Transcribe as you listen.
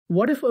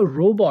What if a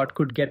robot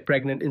could get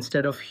pregnant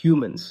instead of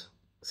humans?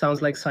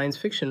 Sounds like science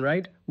fiction,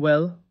 right?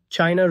 Well,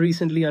 China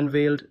recently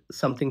unveiled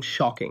something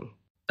shocking.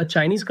 A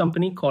Chinese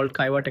company called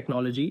Kaiwa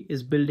Technology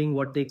is building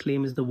what they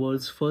claim is the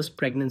world's first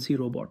pregnancy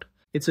robot.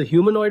 It's a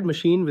humanoid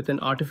machine with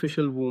an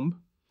artificial womb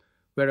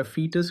where a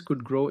fetus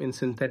could grow in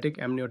synthetic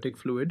amniotic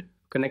fluid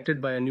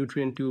connected by a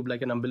nutrient tube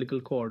like an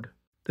umbilical cord.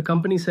 The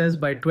company says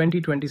by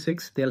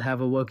 2026 they'll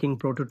have a working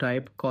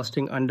prototype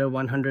costing under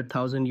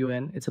 100,000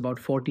 yuan. It's about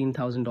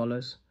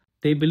 $14,000.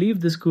 They believe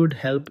this could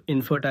help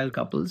infertile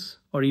couples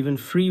or even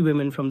free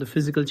women from the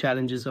physical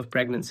challenges of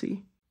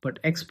pregnancy. But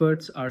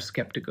experts are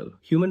skeptical.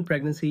 Human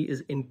pregnancy is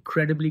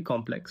incredibly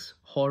complex.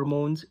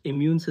 Hormones,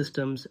 immune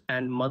systems,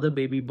 and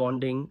mother-baby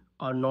bonding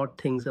are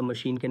not things a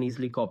machine can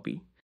easily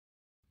copy.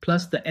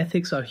 Plus, the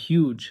ethics are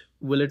huge.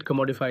 Will it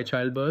commodify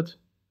childbirth,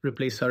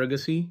 replace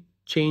surrogacy,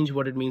 change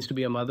what it means to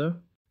be a mother?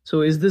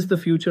 So is this the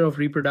future of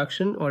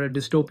reproduction or a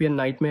dystopian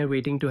nightmare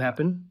waiting to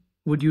happen?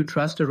 Would you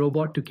trust a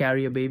robot to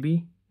carry a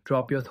baby?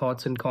 Drop your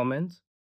thoughts in comments.